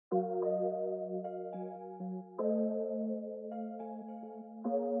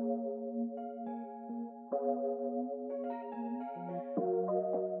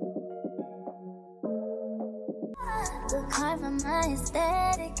Good karma, my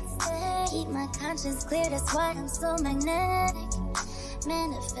aesthetic. Keep my conscience clear, that's why I'm so magnetic.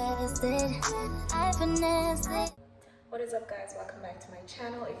 Manifested, I finesse it. What is up, guys? Welcome back to my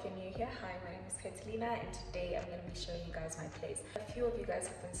channel. If you're new here, hi, my name is Petelina, and today I'm going to be showing you guys my place. A few of you guys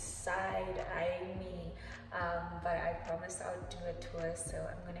have been side-eyeing me, but I promised I would do a tour, so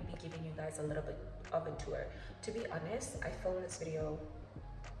I'm going to be giving you guys a little bit of a tour. To be honest, I filmed this video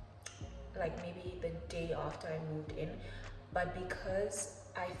like maybe the day after I moved in, but because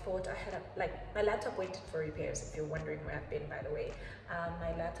I thought I had my laptop went in for repairs. If you're wondering where I've been, by the way,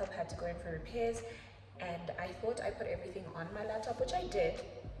 my laptop had to go in for repairs, and I thought I put everything on my laptop, which I did,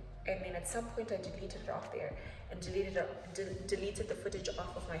 and then at some point I deleted it off there and deleted the footage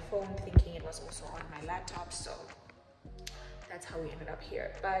off of my phone, thinking it was also on my laptop. So that's how we ended up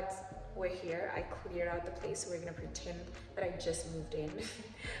here. But we're here. I cleared out the place, so we're gonna pretend that I just moved in.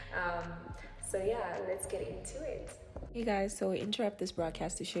 So yeah, let's get into it. Hey guys, so I interrupt this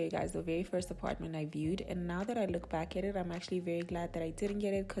broadcast to show you guys the very first apartment I viewed, and now that I look back at it, I'm actually very glad that I didn't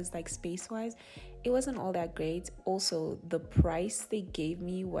get it, because like space-wise, it wasn't all that great. Also, the price they gave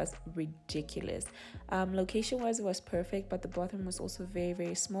me was ridiculous. Location-wise, it was perfect, but the bathroom was also very,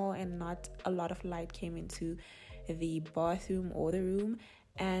 very small, and not a lot of light came into the bathroom or the room,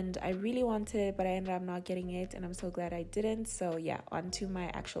 and I really wanted it, but I ended up not getting it, and I'm so glad I didn't. So yeah, on to my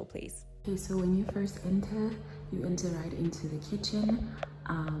actual place. Okay, so when you first enter, you enter right into the kitchen,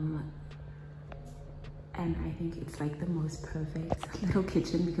 and I think it's like the most perfect little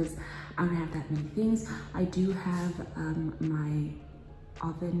kitchen because I don't have that many things. I do have my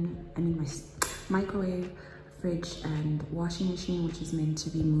oven, my microwave, fridge, and washing machine, which is meant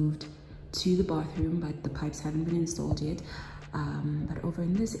to be moved to the bathroom, but the pipes haven't been installed yet. But over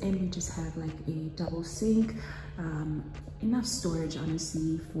in this end, we just have like a double sink, enough storage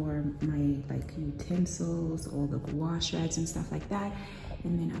honestly for my like utensils, all the wash rags and stuff like that.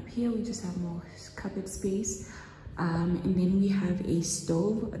 And then up here we just have more cupboard space, and then we have a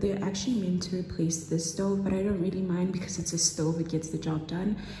stove. They're actually meant to replace this stove, but I don't really mind because it's a stove, it gets the job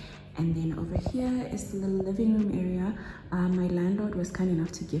done. And then over here is the little living room area. My landlord was kind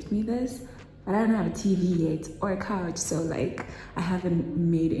enough to gift me this, but I don't have a TV yet or a couch, so like I haven't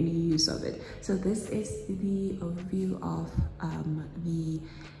made any use of it. So this is the overview of the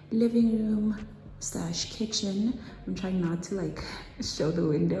living room slash kitchen. I'm trying not to like show the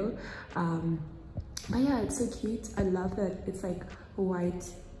window, but yeah, it's so cute. I love that it's like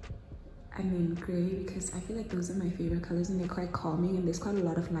white and then gray, because I feel like those are my favorite colors, and they're quite calming, and there's quite a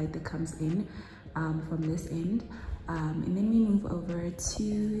lot of light that comes in from this end. And then we move over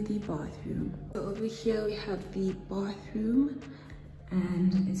to the bathroom. So over here we have the bathroom,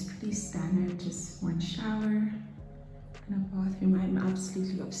 and it's pretty standard, just one shower and a bathroom. I'm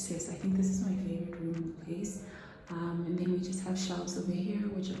absolutely obsessed. I think this is my favorite room in the place. And then we just have shelves over here,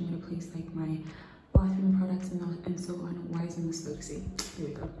 which I'm going to place like my bathroom products and so on. Why isn't this focusing? Here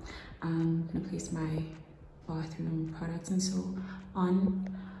we go. I'm going to place my bathroom products and so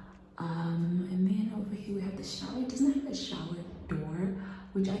on. And then over here we have the shower. It doesn't have a shower door,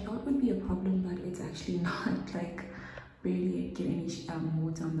 which I thought would be a problem, but it's actually not. Like barely get any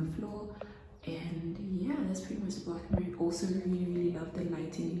water on the floor. And yeah, that's pretty much the bathroom. I also really love the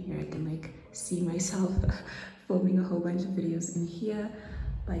lighting in here. I can like see myself filming a whole bunch of videos in here.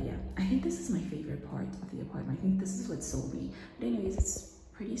 But yeah, I think this is my favorite part of the apartment. I think this is what sold me. But anyways, it's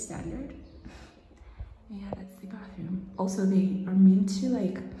pretty standard. Yeah, that's the bathroom. Also, they are meant to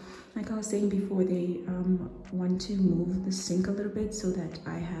like I was saying before, they want to move the sink a little bit so that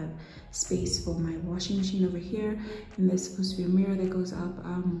I have space for my washing machine over here, and there's supposed to be a mirror that goes up.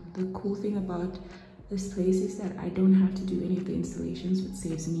 The cool thing about this place is that I don't have to do any of the installations, which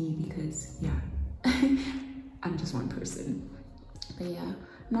saves me because yeah, I'm just one person. But yeah,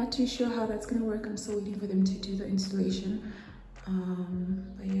 not too sure how that's gonna work. I'm still waiting for them to do the installation.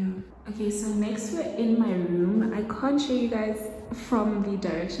 But yeah. Okay, so next we're in my room. I can't show you guys from the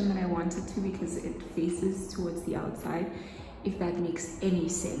direction that I wanted to because it faces towards the outside, if that makes any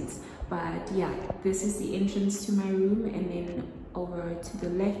sense. But yeah, this is the entrance to my room, and then over to the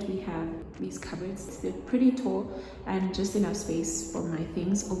left we have these cupboards. They're pretty tall and just enough space for my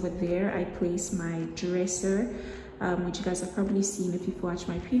things. Over there I place my dresser, which you guys have probably seen if you've watched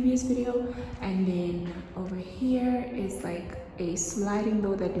my previous video. And then over here is like a sliding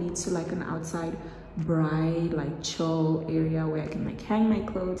door that leads to like an outside bright like chill area where I can like hang my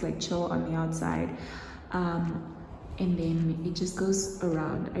clothes, like chill on the outside. And then it just goes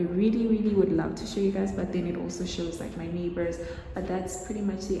around. I really would love to show you guys, but then it also shows like my neighbors. But that's pretty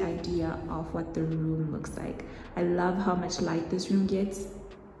much the idea of what the room looks like. I love how much light this room gets.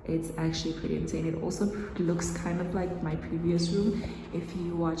 it's actually pretty insane. It also looks kind of like my previous room if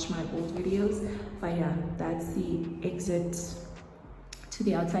you watch my old videos. But yeah, that's the exit to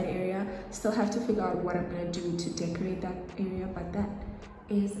the outside area. Still have to figure out what I'm gonna do to decorate that area, but that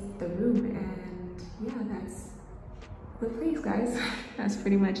is the room. And yeah, that's the place, guys. That's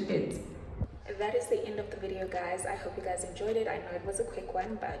pretty much it. That is the end of the video, guys. I hope you guys enjoyed it. I know it was a quick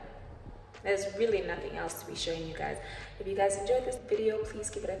one, but there's really nothing else to be showing you guys. If you guys enjoyed this video, please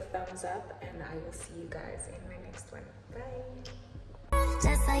give it a thumbs up, and I will see you guys in my next one. Bye.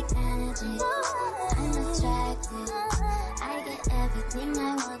 Just like energy, I'm attracted. I get everything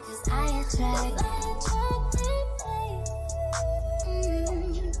I want 'cause I attract it.